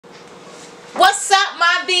What's up,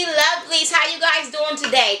 my beloveds? How you guys doing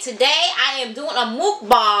today? Today I am doing a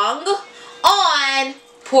mukbang on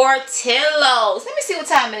Portillos. Let me see what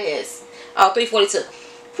time it is. Oh, 3:42.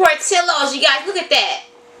 Portillos, you guys, look at that.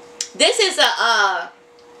 This is a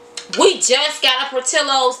we just got a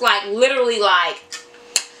Portillos like literally like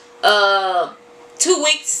 2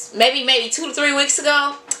 weeks, maybe 2 to 3 weeks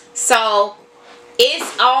ago. So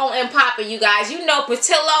it's on and popping, you guys. You know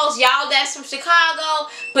Portillos, y'all that's from Chicago.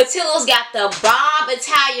 Portillos got the bomb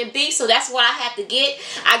Italian beef, so that's what I had to get.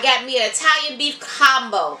 I got me an Italian beef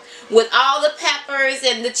combo with all the peppers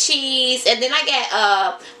and the cheese, and then I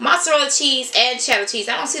got mozzarella cheese and cheddar cheese.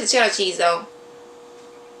 I don't see the cheddar cheese though.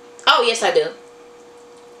 Oh yes, I do.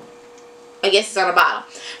 I guess it's on the bottom.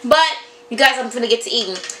 But you guys, I'm finna get to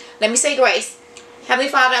eating. Let me say grace.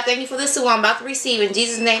 Heavenly Father, I thank you for this food I'm about to receive. In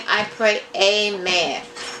Jesus' name I pray, amen.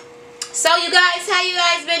 So you guys, how you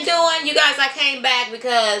guys been doing? You guys, I came back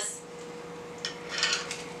because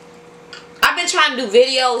I've been trying to do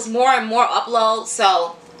videos, more and more uploads.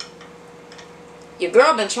 So your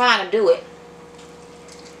girl been trying to do it.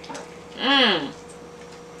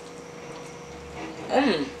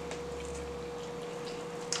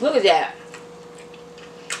 Look at that.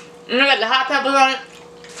 And I got the hot peppers on it.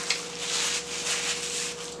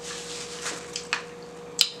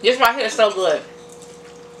 This right here is so good.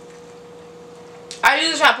 I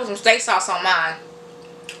usually try to put some steak sauce on mine.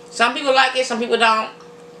 Some people like it, some people don't.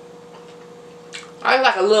 I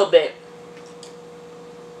like a little bit.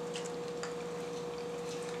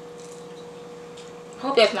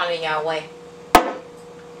 Hope that's not in y'all way.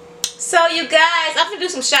 So you guys, I'm gonna do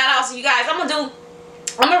some shout outs. You guys, I'm gonna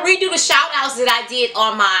redo the shout outs that I did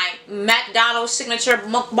on my McDonald's signature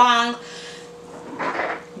mukbang,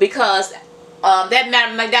 because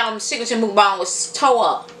that McDonald's signature mukbang was toe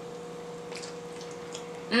up.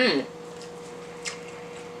 If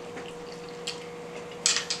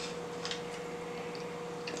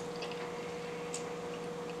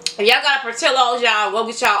y'all got a Portillos, y'all go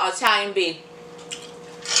get y'all Italian beef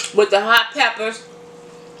with the hot peppers,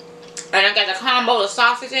 and I got the combo, the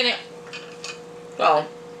sausage in it. So,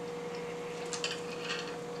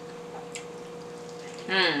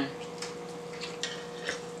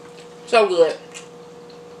 so good.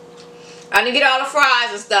 I didn't get all the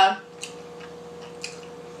fries and stuff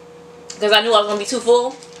because I knew I was gonna be too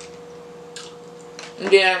full.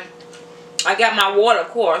 And then I got my water, of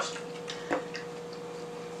course.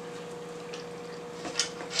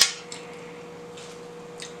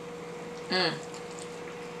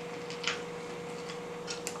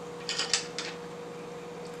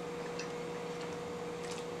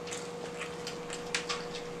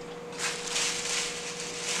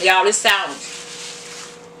 Y'all, this sounds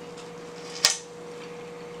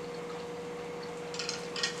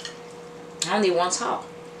I only one top.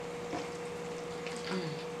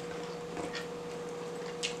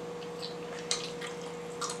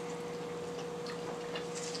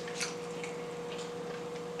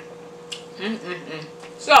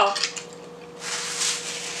 So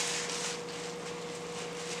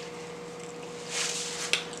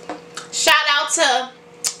shout out to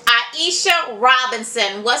Aisha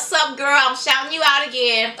Robinson. What's up, girl? I'm shouting you out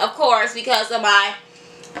again, of course, because of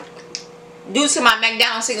due to my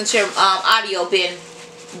McDonald's signature audio being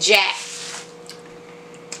jacked.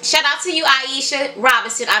 Shout out to you, Aisha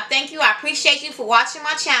Robinson. I thank you. I appreciate you for watching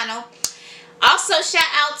my channel. Also, shout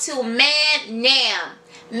out to Man Nam.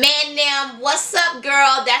 Man Nam, what's up,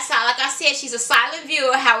 girl? That's how, like I said, she's a silent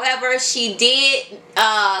viewer. However, she did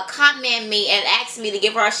comment me and ask me to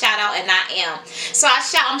give her a shout out, and I am. So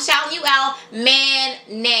I'm shouting you out, Man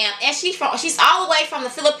Nam, and she's all the way from the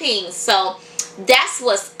Philippines. So that's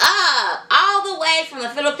what's up, all the way from the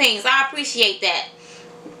Philippines. I appreciate that.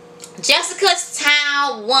 Jessica's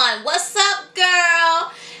Town 1, what's up,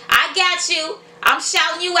 girl? I got you. I'm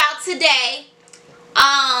shouting you out today.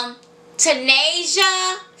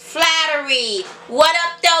 Tanasia Flattery, what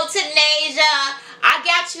up though, Tanasia? I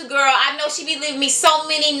got you, girl. I know she be leaving me so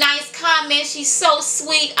many nice comments. She's so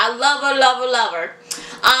sweet. I love her, love her, love her.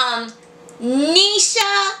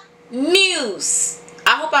 Nisha Muse,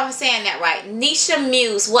 I hope I'm saying that right. Nisha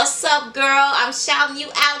Muse, what's up, girl? I'm shouting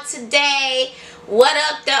you out today. What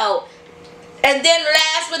up though? And then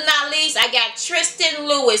last but not least, I got Tristan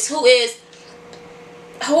Lewis, who is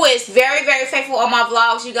very, very faithful on my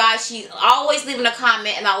vlogs, you guys. She's always leaving a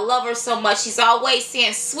comment, and I love her so much. She's always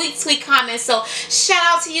saying sweet, sweet comments. So shout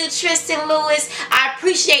out to you, Tristan Lewis. I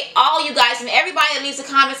appreciate all you guys and everybody that leaves the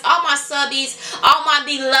comments, all my subbies, all my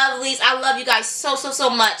belovelies. I love you guys so, so,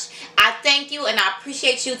 so much. I thank you, and I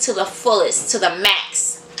appreciate you to the fullest, to the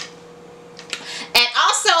max. And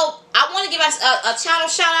also, I want to give us a channel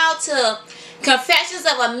shout out to Confessions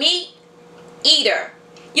of a Meat Eater.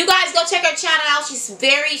 You guys go check her channel out. She's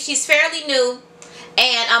fairly new.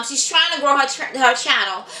 And she's trying to grow her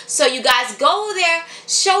channel. So you guys go there,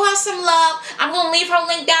 show her some love. I'm going to leave her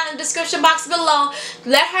link down in the description box below.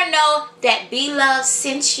 Let her know that B Love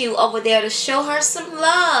sent you over there to show her some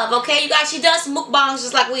love. Okay, you guys, she does mukbangs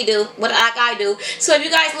just like we do, like I do. So if you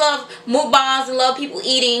guys love mukbangs and love people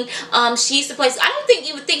eating, she's the place. I don't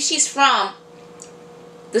even think she's from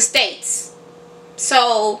the States.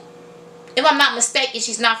 So if I'm not mistaken,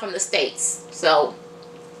 she's not from the States. So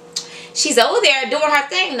she's over there doing her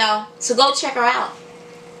thing though. So go check her out.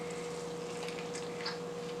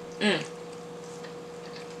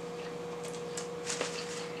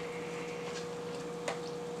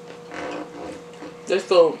 This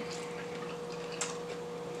food.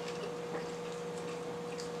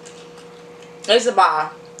 It's a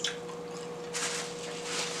bar.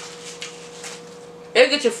 It'll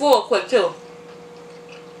get you full quick too.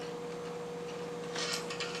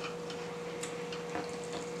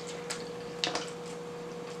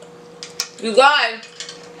 You guys,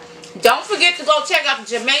 don't forget to go check out the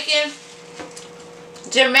Jamaican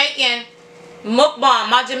mukbang,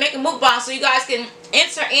 my Jamaican mukbang, so you guys can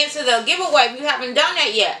enter into the giveaway if you haven't done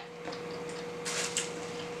that yet.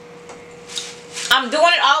 I'm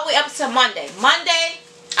doing it all the way up to Monday. Monday,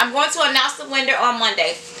 I'm going to announce the winner on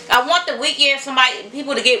Monday. I want the weekend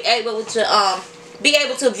people to be able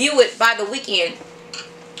to view it by the weekend.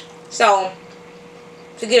 So,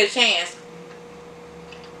 to get a chance.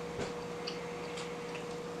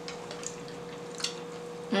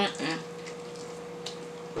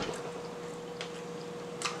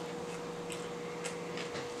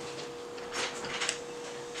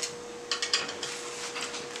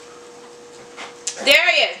 There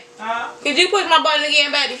he is. Could you push my button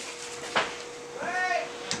again, baby?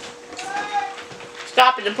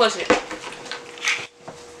 Stop it and push it.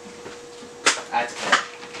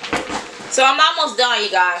 So I'm almost done, you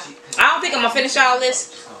guys. I don't think I'm gonna finish all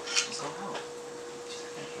this.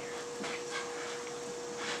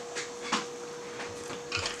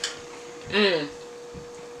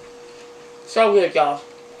 So good, y'all.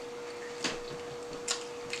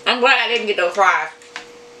 I'm glad I didn't get those fries.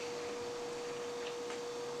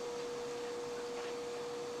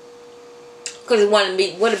 Because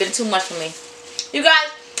it would have been too much for me. You guys,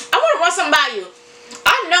 I want to run something by you.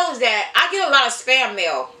 I know that I get a lot of spam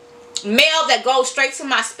mail. Mail that goes straight to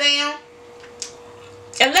my spam.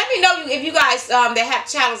 And let me know if you guys that have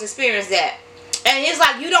channels experience that. And it's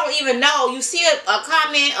like you don't even know. You see a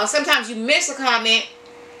comment, or sometimes you miss a comment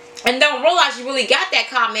and don't realize you really got that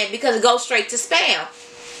comment because it goes straight to spam.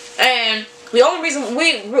 And the only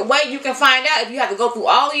way you can find out if you have to go through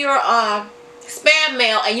all your spam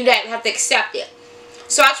mail and you have to accept it.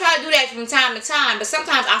 So I try to do that from time to time, but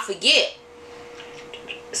sometimes I forget.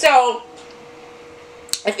 So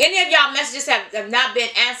if any of y'all messages have not been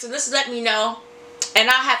answered, just let me know. And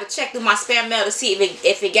I'll have to check through my spam mail to see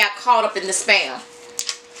if it got caught up in the spam.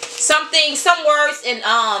 Some words in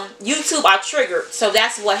YouTube are triggered, so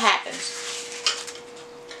that's what happens.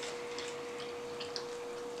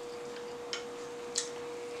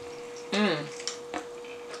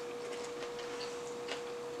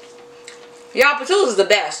 Y'all, Portillos is the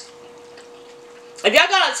best. If y'all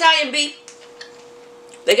got Italian beef,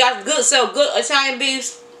 they got sell good Italian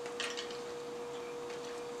beefs.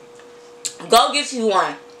 Go get you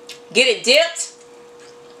one. Get it dipped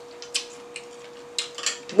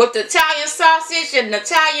with the Italian sausage and the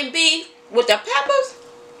Italian beef with the peppers.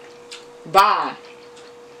 Bomb.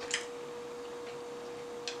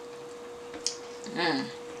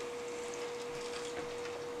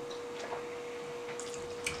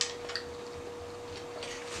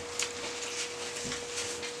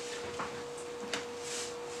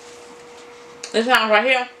 This one right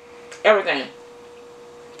here, everything.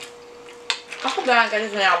 I hope that I get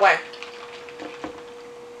this in our way.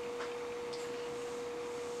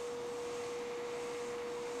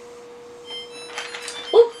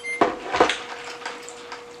 Ooh.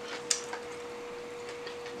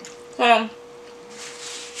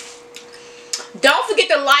 Don't forget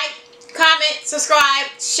to like, comment, subscribe,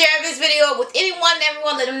 share this video with anyone and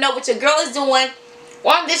everyone. Let them know what your girl is doing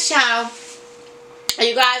on this channel. And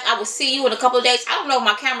you guys, I will see you in a couple of days. I don't know if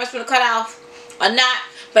my camera's going to cut off or not,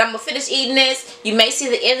 but I'm going to finish eating this. You may see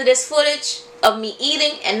the end of this footage of me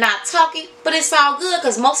eating and not talking, but it's all good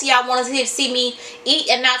because most of y'all want to see me eat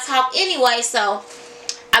and not talk anyway. So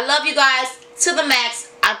I love you guys to the max.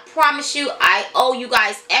 I I promise you, I owe you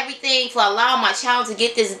guys everything for allowing my channel to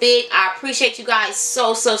get this big. I appreciate you guys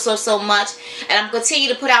so much. And I'm continue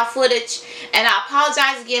to put out footage. And I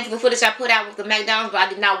apologize again for the footage I put out with the McDonald's, but I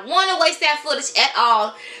did not want to waste that footage at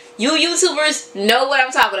all. You YouTubers know what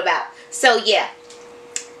I'm talking about. So yeah,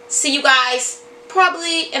 see you guys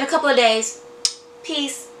probably in a couple of days.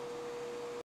 Peace.